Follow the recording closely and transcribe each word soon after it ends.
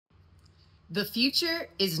The future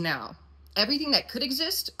is now. Everything that could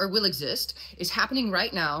exist or will exist is happening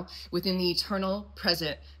right now within the eternal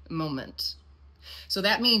present moment. So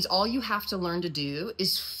that means all you have to learn to do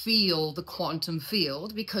is feel the quantum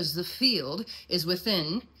field, because the field is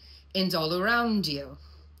within and all around you.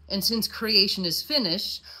 And since creation is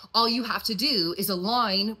finished, all you have to do is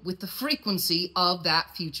align with the frequency of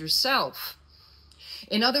that future self.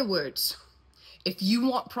 In other words, if you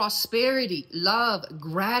want prosperity, love,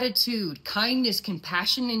 gratitude, kindness,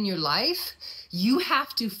 compassion in your life, you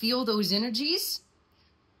have to feel those energies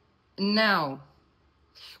now,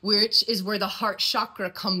 which is where the heart chakra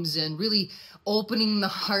comes in, really opening the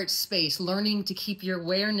heart space, learning to keep your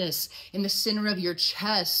awareness in the center of your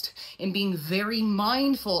chest, and being very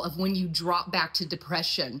mindful of when you drop back to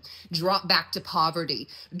depression, drop back to poverty,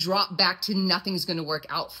 drop back to nothing's going to work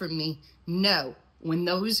out for me. No. When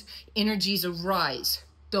those energies arise,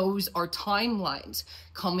 those are timelines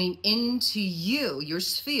coming into you, your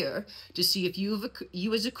sphere, to see if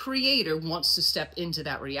you as a creator wants to step into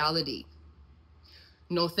that reality.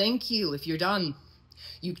 No, thank you. If you're done,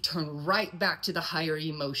 you turn right back to the higher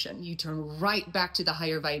emotion. You turn right back to the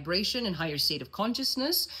higher vibration and higher state of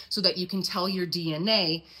consciousness, so that you can tell your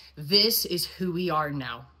DNA, this is who we are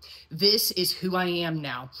now. This is who I am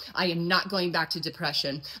now. I am not going back to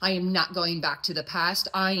depression. I am not going back to the past.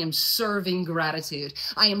 I am serving gratitude.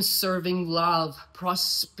 I am serving love,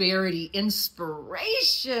 prosperity,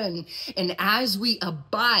 inspiration. And as we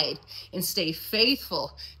abide and stay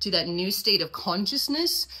faithful to that new state of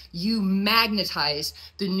consciousness, you magnetize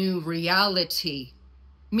the new reality.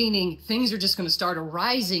 Meaning things are just going to start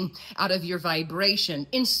arising out of your vibration.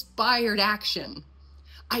 Inspired action.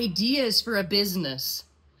 Ideas for a business.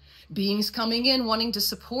 Beings coming in wanting to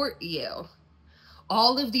support you.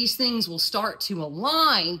 All of these things will start to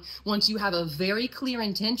align once you have a very clear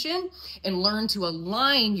intention and learn to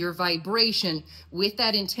align your vibration with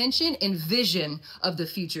that intention and vision of the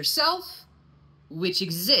future self, which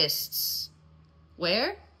exists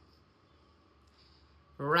where?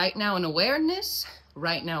 Right now in awareness,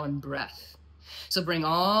 right now in breath. So bring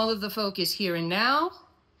all of the focus here and now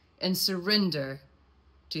and surrender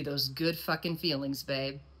to those good fucking feelings,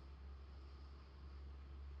 babe.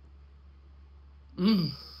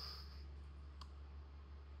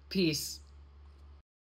 Peace.